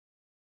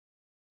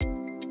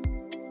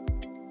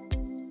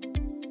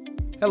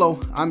Hello,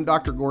 I'm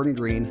Dr. Gordon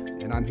Green,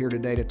 and I'm here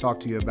today to talk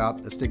to you about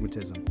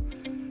astigmatism.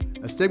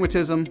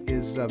 Astigmatism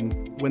is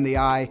when the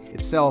eye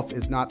itself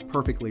is not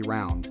perfectly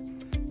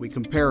round. We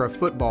compare a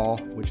football,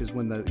 which is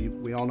when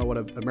we all know what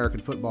an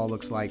American football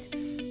looks like,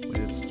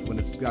 when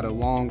it's got a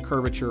long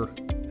curvature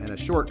and a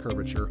short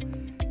curvature,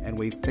 and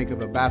we think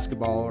of a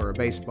basketball or a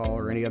baseball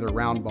or any other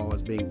round ball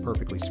as being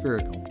perfectly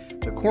spherical.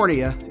 The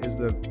cornea is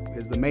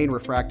the main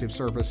refractive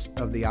surface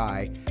of the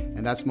eye,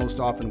 and that's most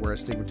often where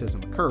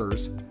astigmatism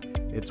occurs.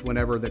 It's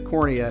whenever the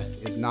cornea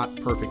is not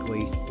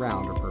perfectly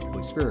round or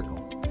perfectly spherical.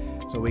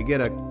 So we get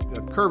a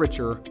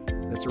curvature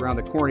that's around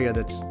the cornea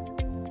that's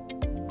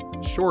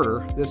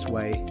shorter this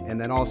way,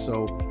 and then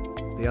also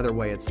the other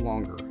way it's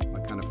longer,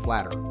 like kind of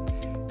flatter.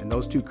 And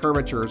those two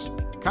curvatures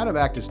kind of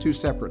act as two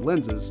separate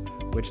lenses,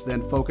 which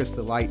then focus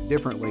the light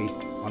differently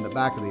on the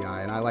back of the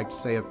eye. And I like to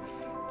say,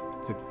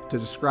 to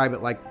describe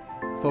it like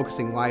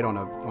focusing light on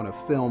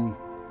a film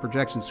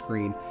projection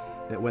screen,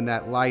 that when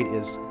that light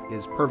is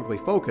perfectly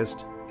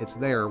focused, it's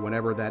there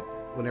whenever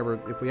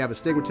if we have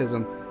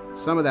astigmatism,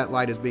 some of that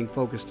light is being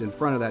focused in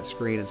front of that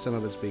screen and some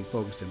of it's being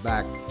focused in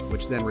back,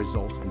 which then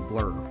results in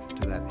blur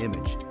to that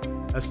image.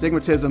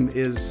 Astigmatism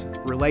is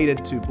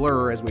related to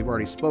blur, as we've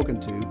already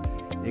spoken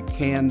to. It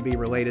can be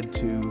related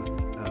to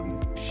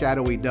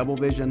shadowy double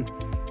vision.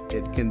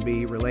 It can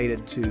be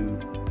related to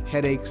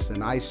headaches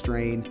and eye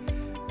strain.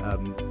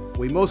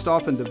 We most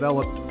often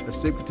develop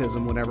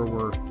astigmatism whenever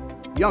we're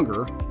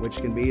younger, which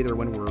can be either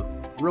when we're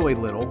really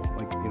little,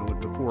 like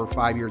before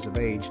 5 years of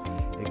age,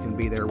 it can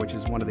be there, which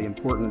is one of the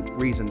important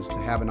reasons to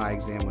have an eye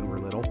exam when we're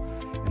little.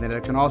 And then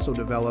it can also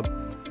develop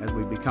as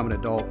we become an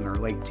adult in our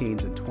late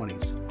teens and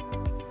 20s.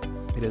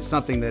 It is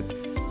something that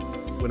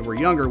when we're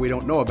younger we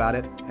don't know about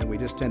it and we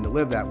just tend to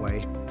live that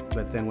way,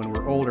 but then when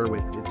we're older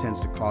it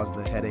tends to cause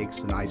the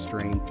headaches and eye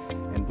strain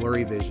and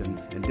blurry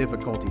vision and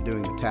difficulty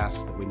doing the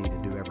tasks that we need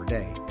to do every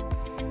day.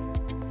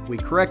 We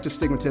correct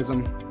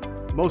astigmatism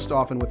most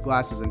often with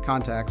glasses and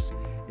contacts.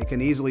 It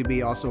can easily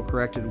be also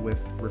corrected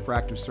with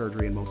refractive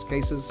surgery in most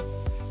cases.